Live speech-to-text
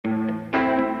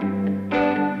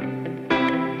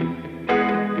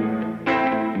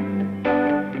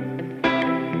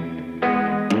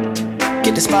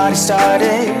this party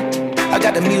started. I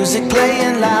got the music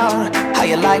playing loud. How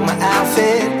you like my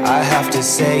outfit? I have to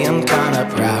say I'm kinda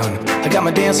proud. I got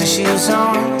my dancing shoes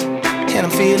on, and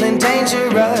I'm feeling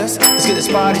dangerous. Let's get this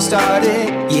party started.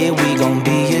 Yeah, we gon'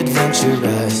 be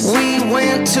adventurous. We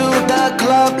went to the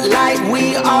club like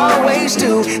we always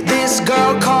do. This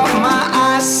girl caught my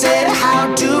eye, said,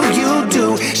 how do you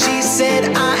do? She said,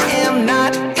 I am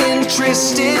not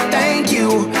interested, thank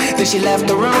you. Then she left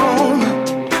the room.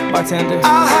 Bartender,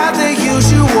 I'll have the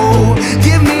usual.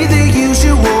 Give me the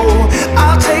usual.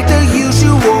 I'll take the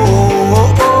usual.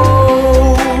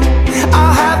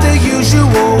 I'll have the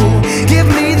usual. Give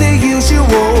me the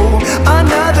usual.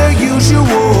 Another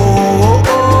usual.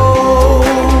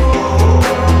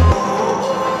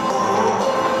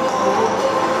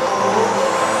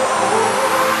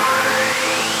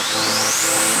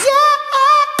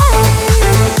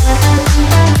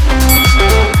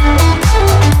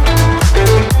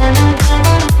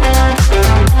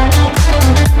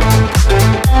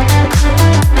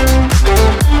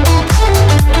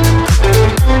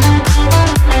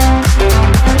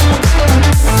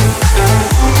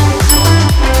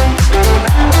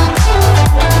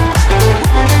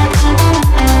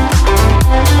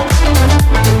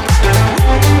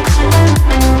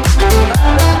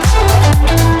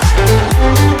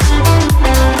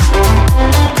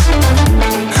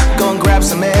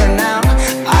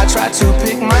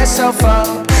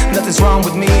 Up. Nothing's wrong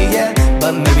with me yet,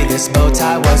 but maybe this bow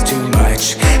tie was too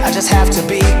much. I just have to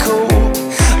be cool,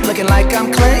 looking like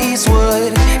I'm Clint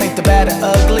Eastwood. Ain't the bad or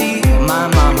ugly, my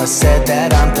mama said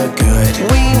that I'm the good.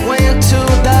 We went to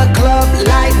the club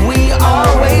like we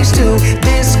always do.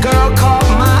 This girl caught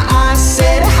my eye,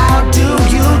 said, how do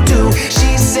you do?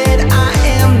 She said, I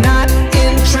am not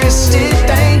interested,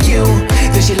 thank you.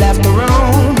 Then she left the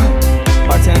room.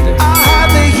 Bartender, I'll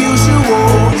have the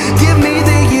usual. Give me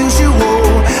the usual.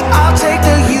 I'll take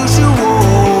the usual.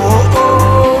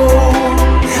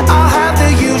 I'll have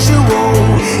the usual.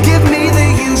 Give me the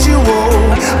usual.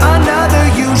 Another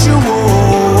usual.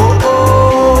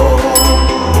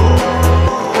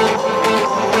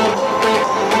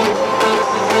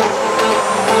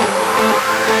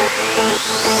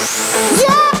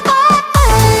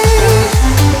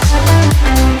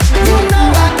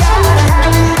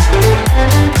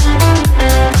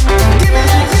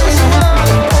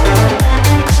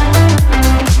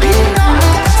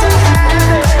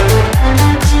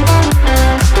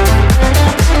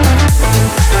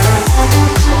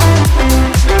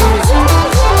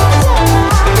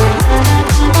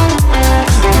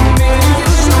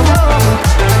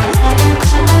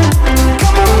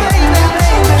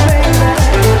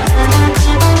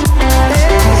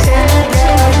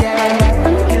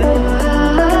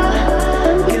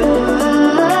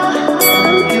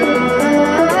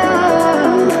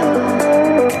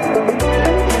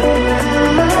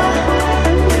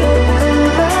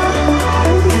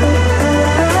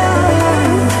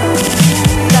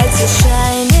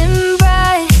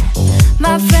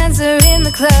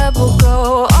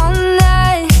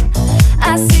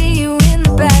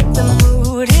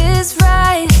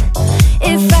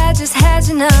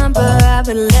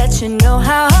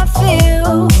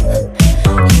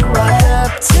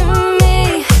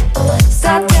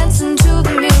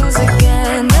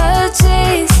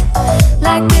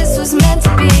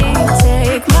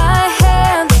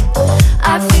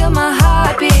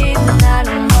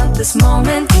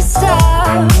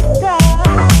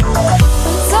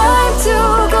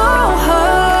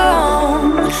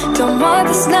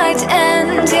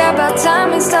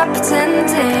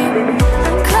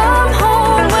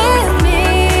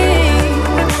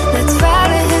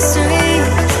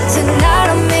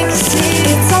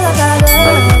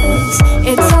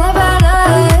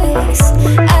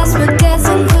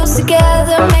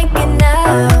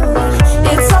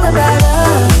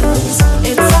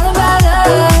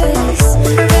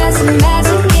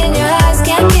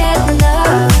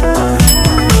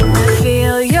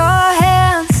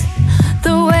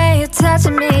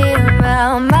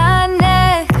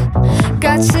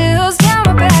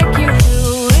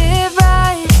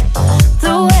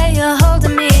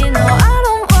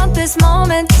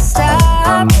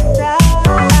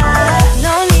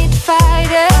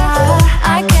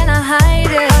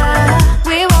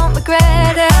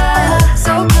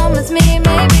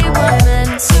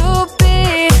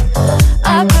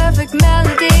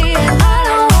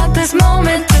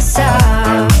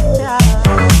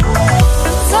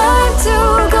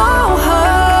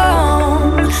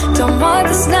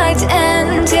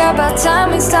 About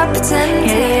time we stop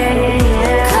pretending.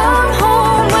 Come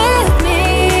home with me.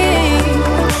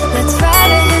 Let's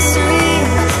write a history.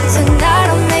 Tonight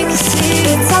I'll make you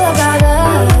see.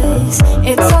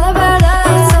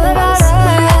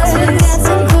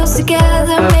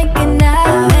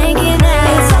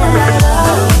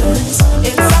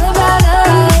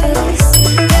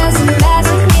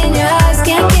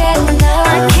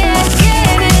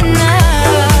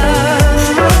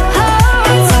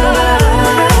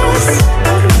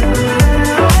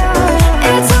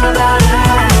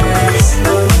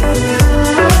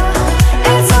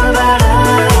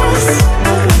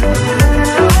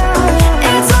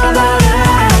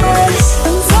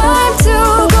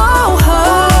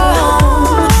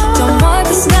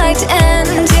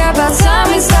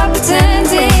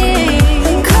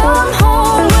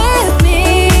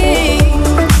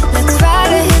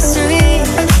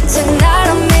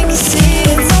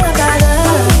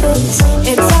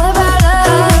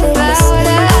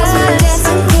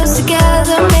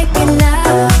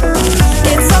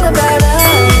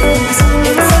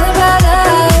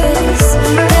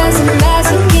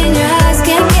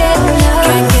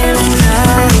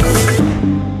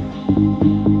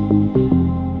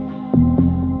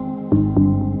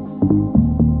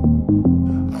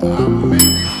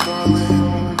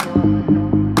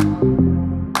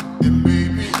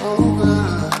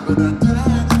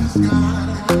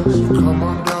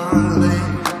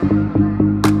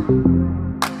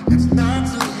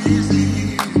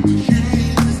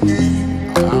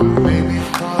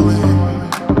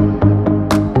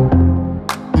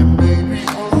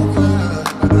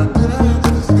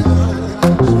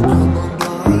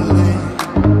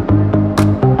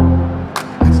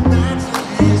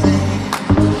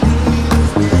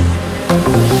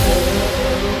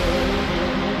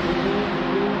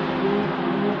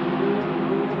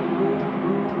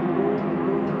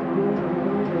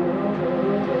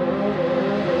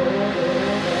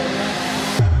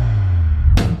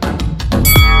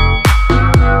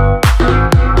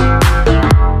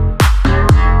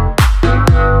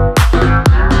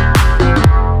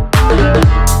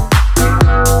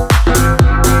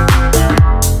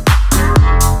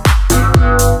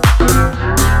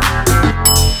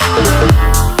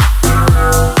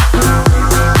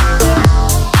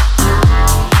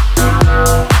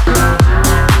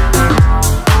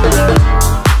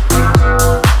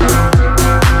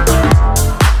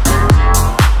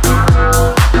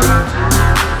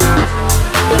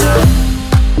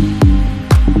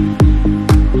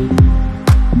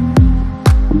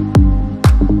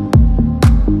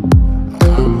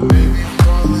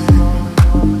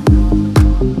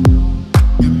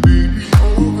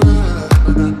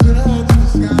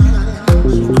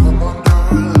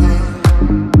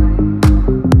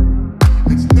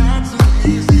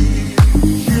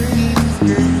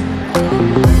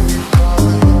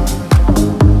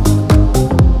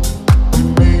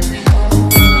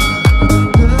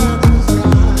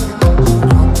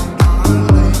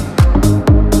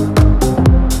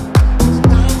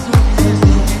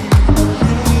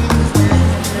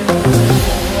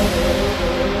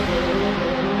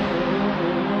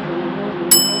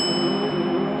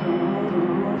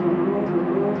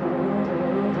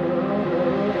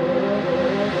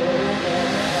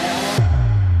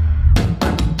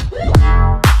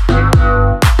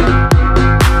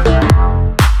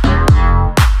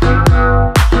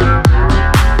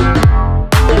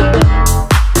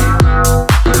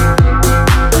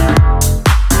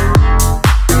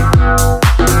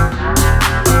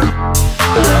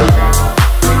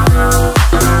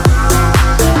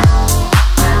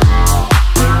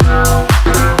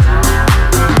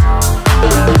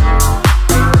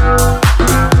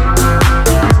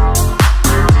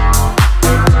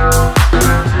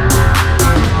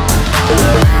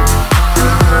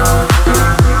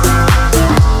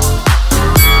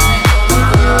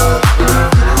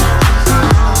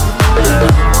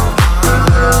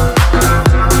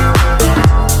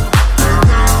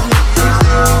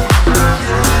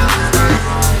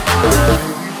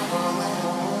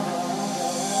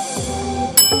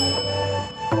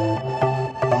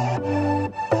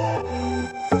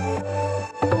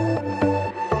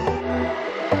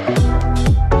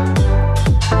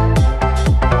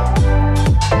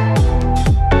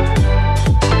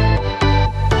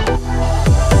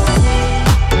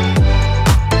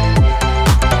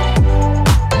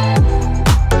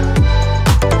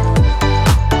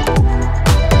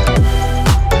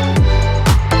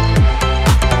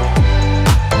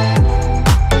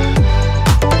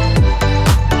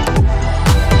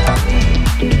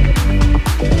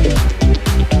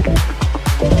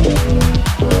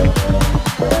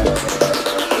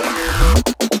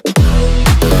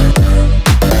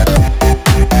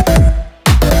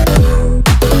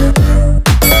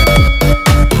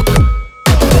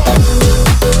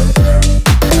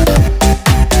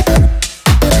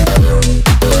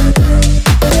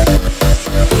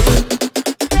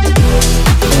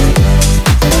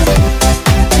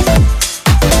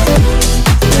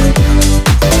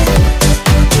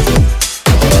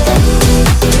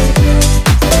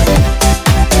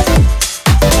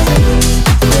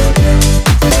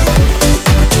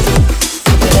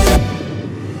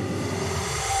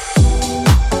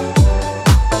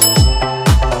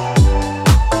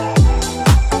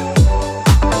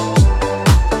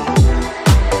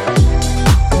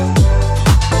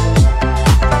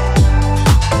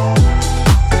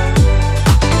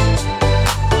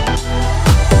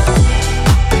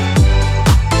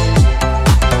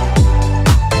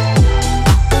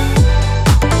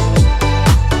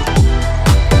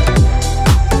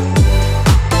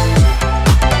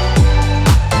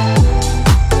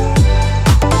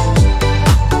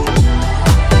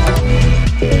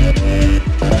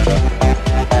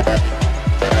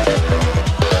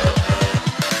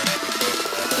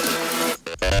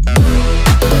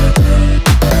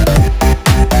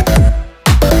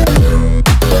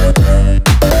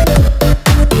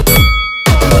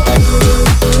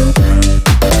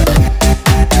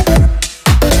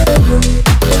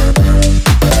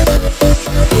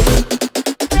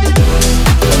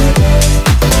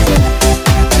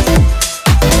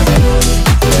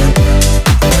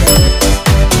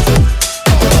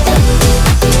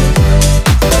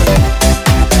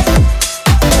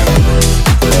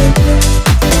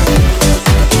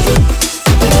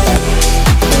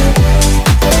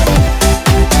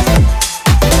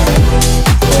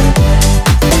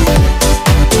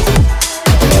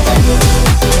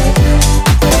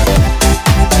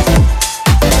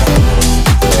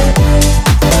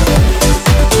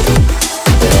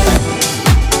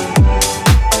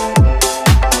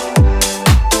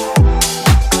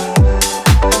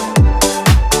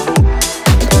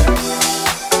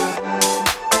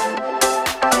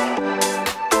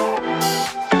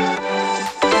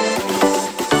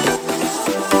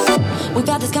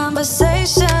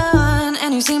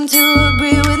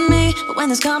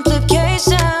 there's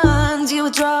complications, you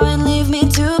withdraw and leave me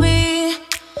to be.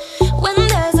 When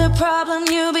there's a problem,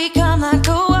 you become like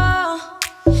a wall,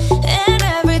 and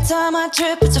every time I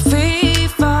trip, it's a free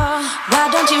fall. Why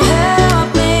don't you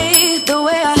help me the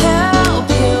way I help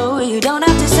you? You don't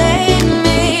have to save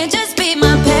me, just be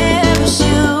my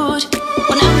parachute.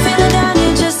 When I'm feeling down,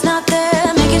 you're just not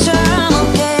there, making sure I'm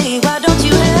okay. Why don't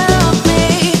you help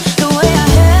me the way I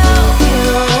help you?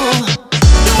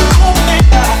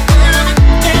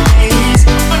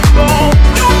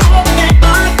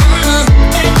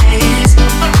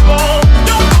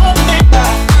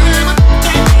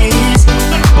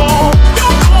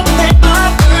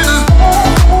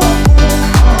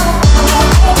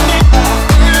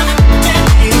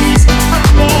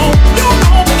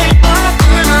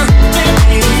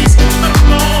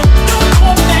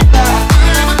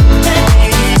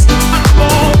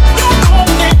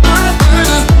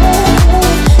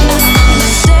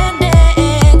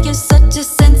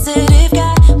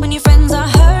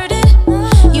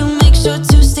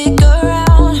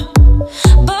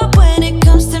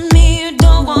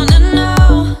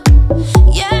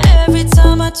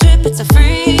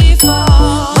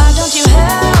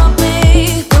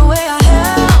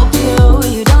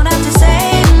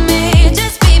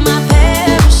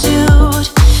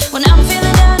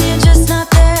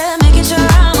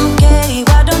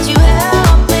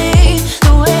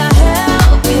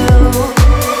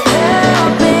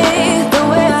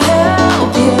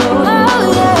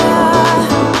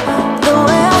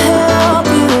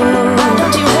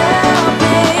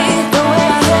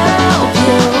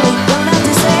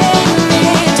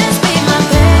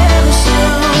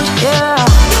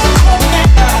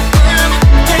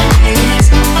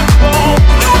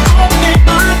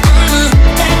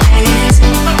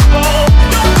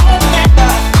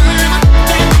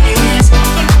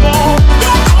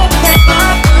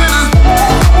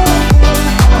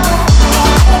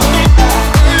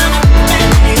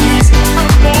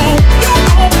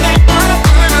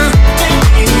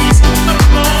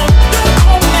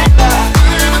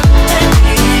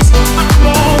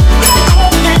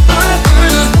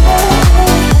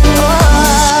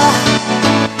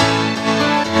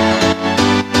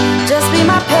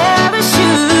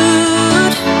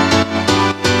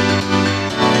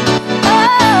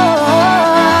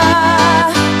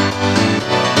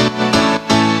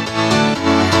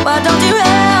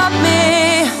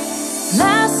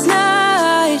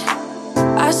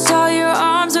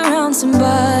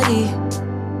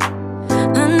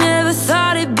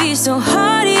 So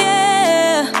hard,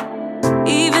 yeah.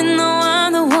 Even though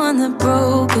I'm the one that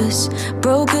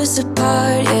broke us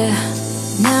apart, yeah.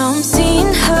 Now I'm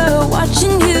seeing her,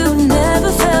 watching you. Never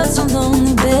felt so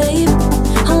lonely, babe.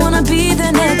 I wanna be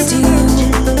there next to you.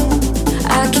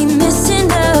 I keep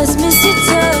missing us, miss your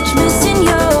touch, missing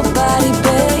your body,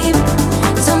 babe.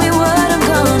 Tell me what I'm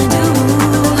gonna do.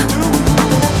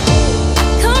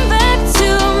 Come back to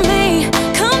me,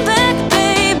 come back,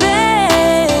 baby.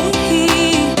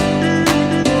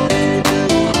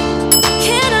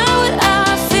 Can't hide what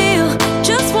I feel,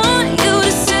 just want you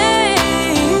to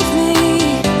save me.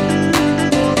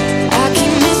 I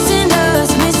keep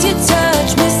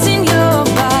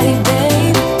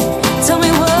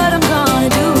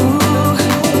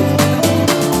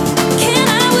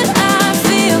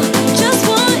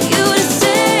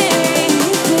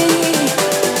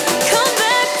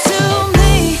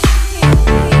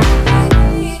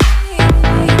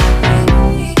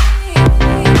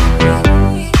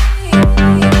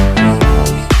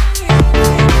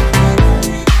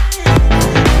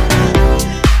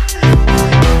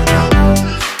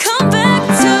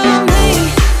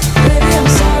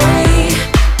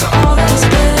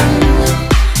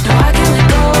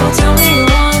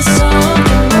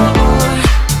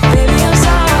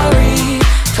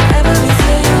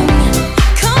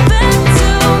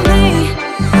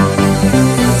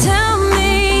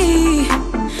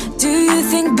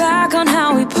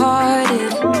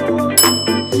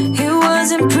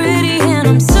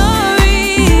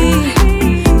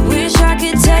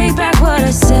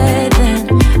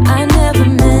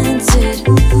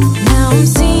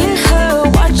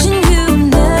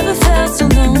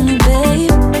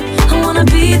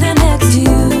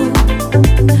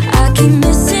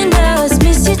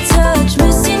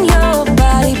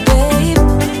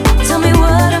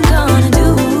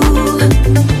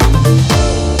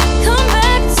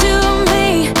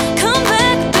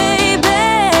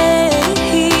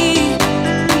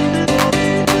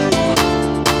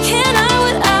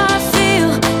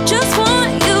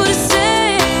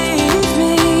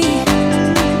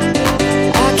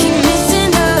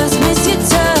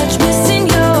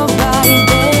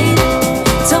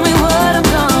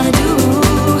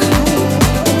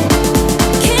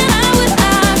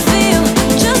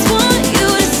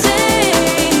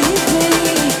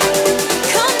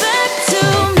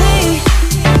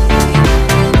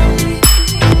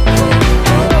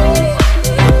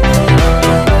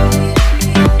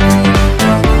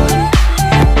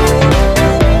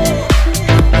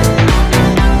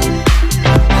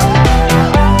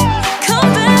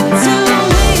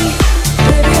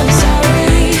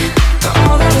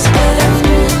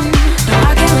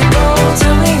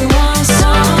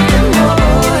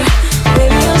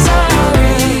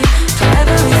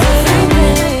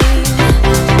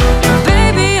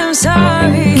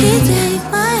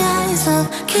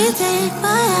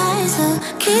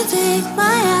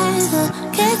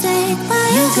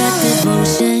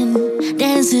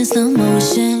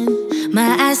motion.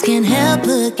 My eyes can't help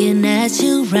looking at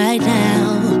you right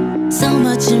now. So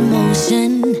much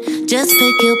emotion, just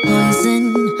pick your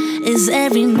poison. Is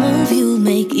every move you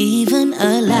make even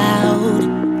allowed?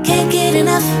 Can't get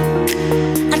enough.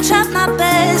 I try my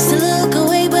best to look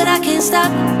away, but I can't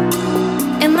stop.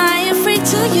 Am I a freak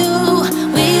to you?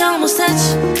 We almost touch.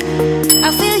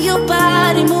 I feel your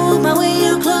body move my way,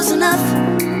 you're close enough.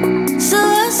 So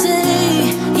I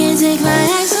say, can't take my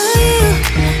eyes off you.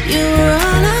 You were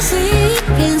all I see.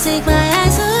 Can't take my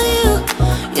eyes off you.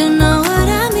 You know what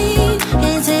I mean.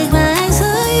 Can't take my eyes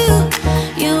off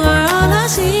you. You were all I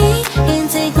see. Can't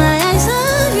take my eyes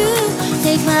off you.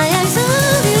 Take my eyes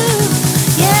off you.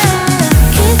 Yeah.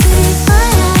 Can't take my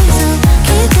eyes off.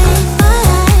 Can't take my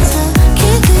eyes off.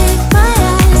 Can't take my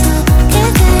eyes off.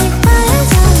 Can't take my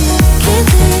eyes off you. Can't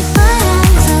take my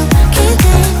eyes off. Can't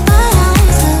take my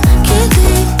eyes off. Can't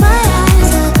take my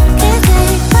eyes off. Can't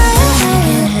take my eyes off.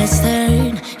 Your head's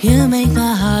turned. You make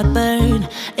my heart burn.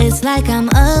 It's like I'm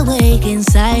awake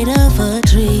inside of a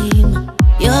dream.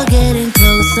 You're getting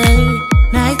closer.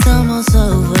 Night's almost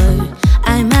over.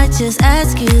 I might just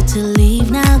ask you to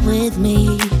leave now with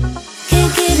me.